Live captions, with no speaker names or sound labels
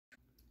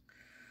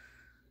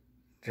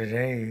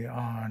Today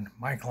on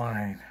Mike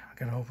Line, I'm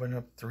going to open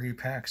up 3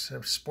 packs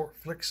of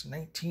Sportflics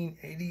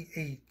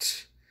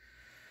 1988.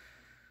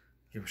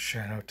 Give a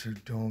shout out to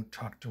Don't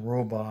Talk to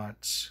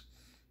Robots.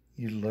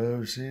 He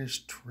loves his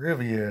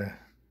trivia.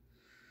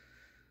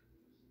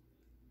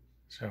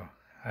 So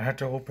I had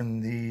to open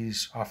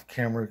these off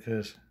camera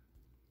because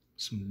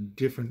some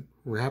different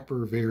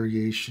wrapper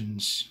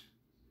variations.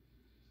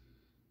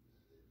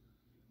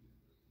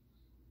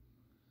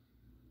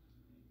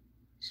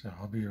 So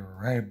I'll be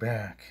right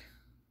back.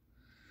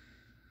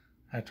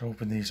 I had to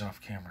open these off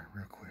camera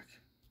real quick.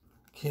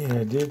 Okay,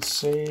 I did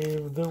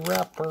save the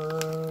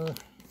wrapper.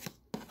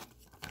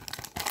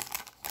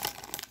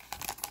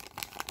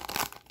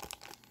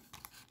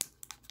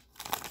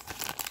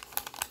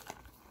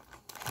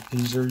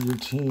 These are your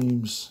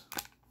teams.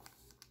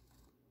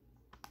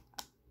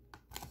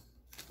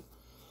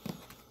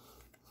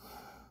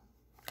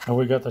 Oh,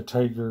 we got the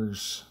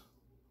Tigers.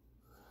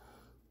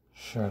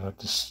 Shout out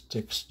to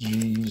Sticks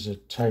G's, a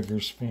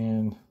Tigers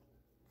fan.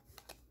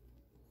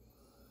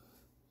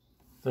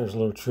 There's a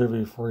little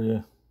trivia for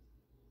you.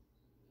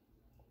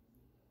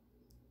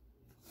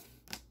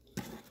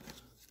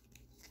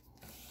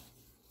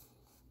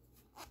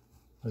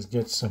 Let's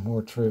get some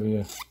more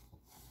trivia.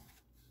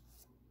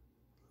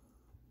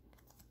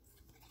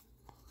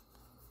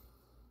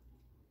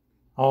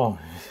 Oh,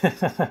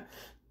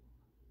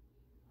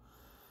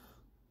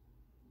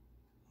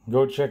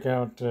 go check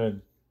out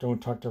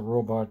Don't Talk to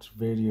Robots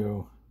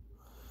video.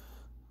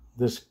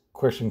 This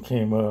question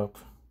came up.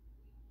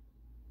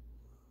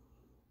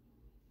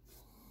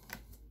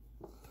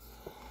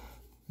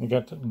 We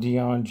got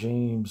Deion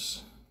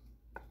James.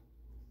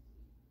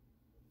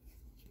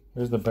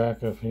 There's the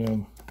back of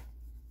him.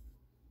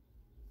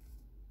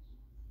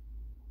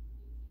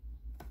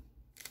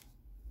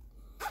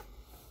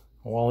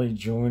 Wally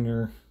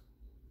Joyner.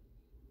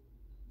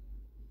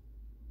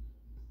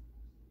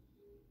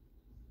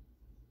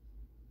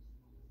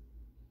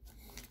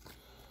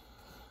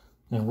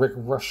 And Rick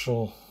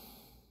Russell.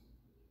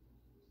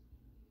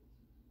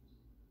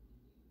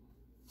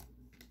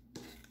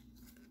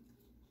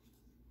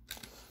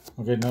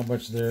 Okay, not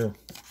much there.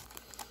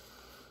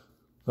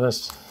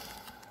 But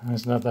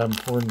that's not that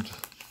important.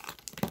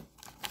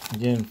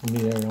 Again, for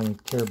me, I only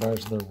care about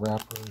is the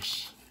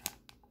wrappers.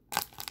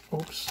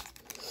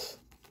 Oops.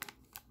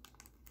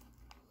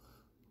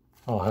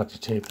 I'll have to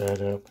tape that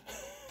up.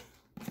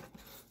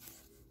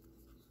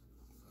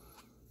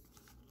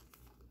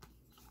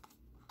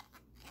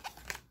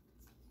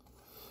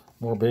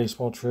 More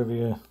baseball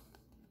trivia.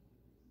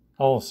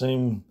 Oh,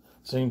 same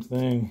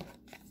thing.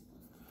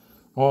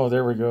 Oh,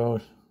 there we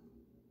go.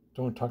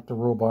 Don't Talk to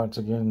Robots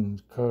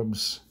again,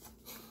 Cubs.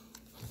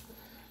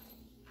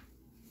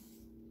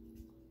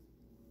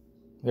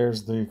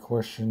 There's the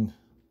question.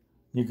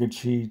 You could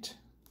cheat.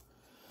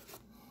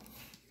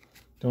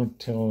 Don't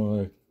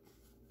tell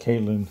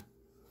Kalen.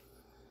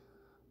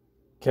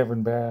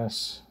 Kevin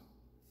Bass.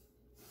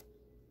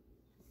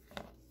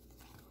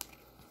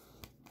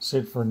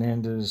 Sid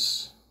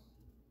Fernandez.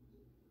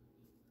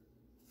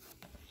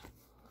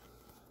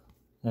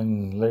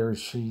 And Larry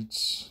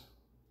Sheets.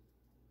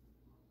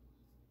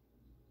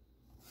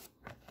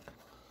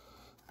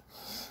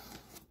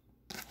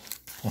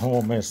 I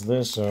won't mess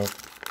this up.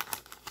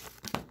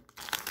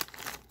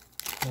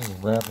 There's a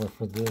wrapper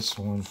for this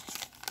one.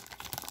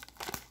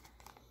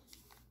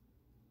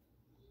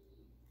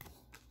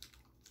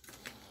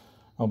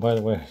 Oh, by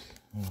the way,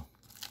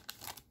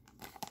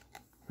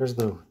 here's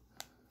the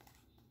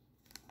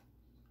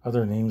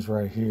other names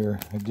right here.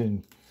 I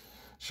didn't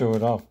show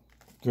it off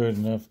good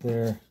enough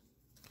there.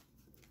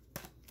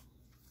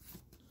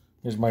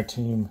 Here's my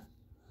team,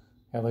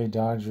 LA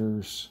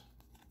Dodgers.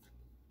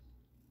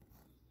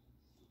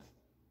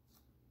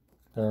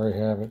 I already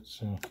have it,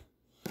 so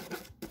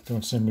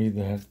don't send me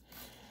that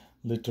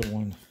little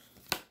one.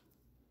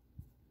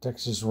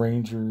 Texas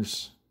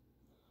Rangers.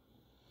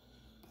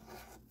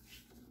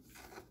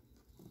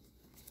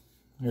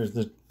 Here's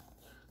the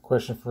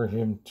question for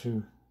him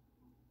too.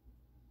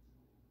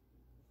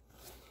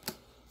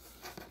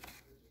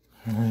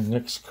 All right,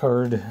 next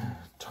card,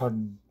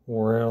 Todd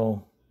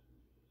Worrell.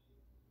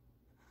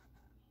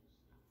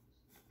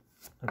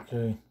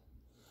 Okay.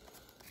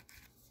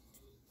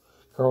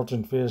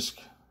 Carlton Fisk,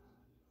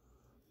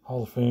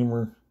 Hall of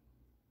Famer.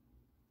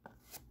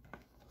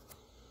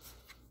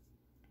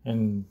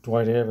 And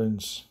Dwight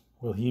Evans,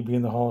 will he be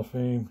in the Hall of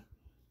Fame?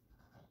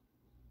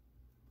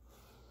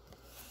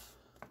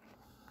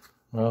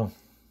 Well,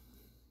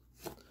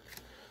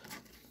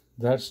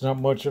 that's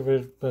not much of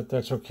it, but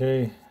that's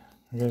okay.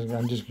 I'm just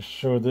going to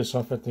show this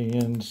off at the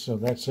end. So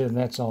that's it, and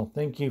that's all.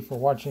 Thank you for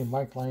watching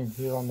Mike Line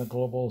here on the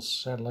Global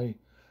Satellite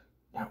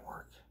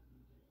Network.